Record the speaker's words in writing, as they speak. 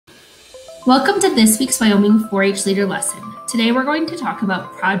Welcome to this week's Wyoming 4-H Leader lesson. Today we're going to talk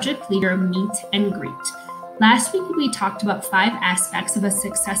about Project Leader Meet and Greet. Last week we talked about 5 aspects of a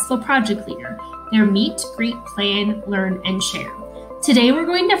successful project leader. They're meet, greet, plan, learn, and share. Today we're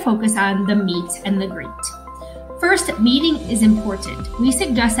going to focus on the meet and the greet. First, meeting is important. We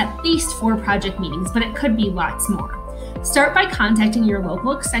suggest at least 4 project meetings, but it could be lots more. Start by contacting your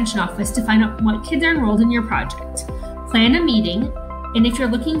local extension office to find out what kids are enrolled in your project. Plan a meeting. And if you're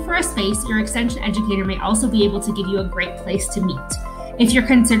looking for a space, your extension educator may also be able to give you a great place to meet. If you're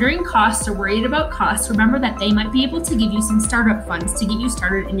considering costs or worried about costs, remember that they might be able to give you some startup funds to get you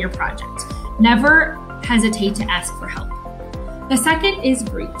started in your project. Never hesitate to ask for help. The second is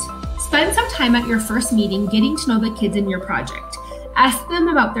greet. Spend some time at your first meeting getting to know the kids in your project. Ask them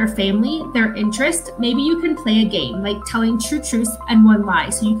about their family, their interest. Maybe you can play a game like telling 2 truths and 1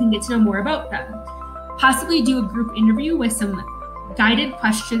 lie so you can get to know more about them. Possibly do a group interview with some guided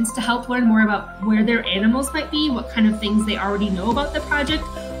questions to help learn more about where their animals might be, what kind of things they already know about the project,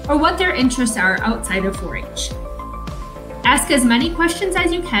 or what their interests are outside of 4-H. Ask as many questions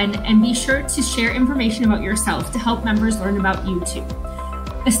as you can and be sure to share information about yourself to help members learn about you too.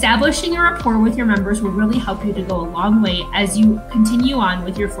 Establishing a rapport with your members will really help you to go a long way as you continue on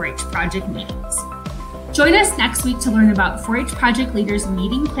with your 4-H project meetings. Join us next week to learn about 4-H project leaders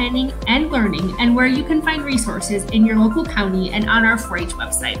meeting, planning, and learning, and where you can find resources in your local county and on our 4-H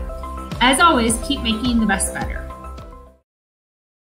website. As always, keep making the best better.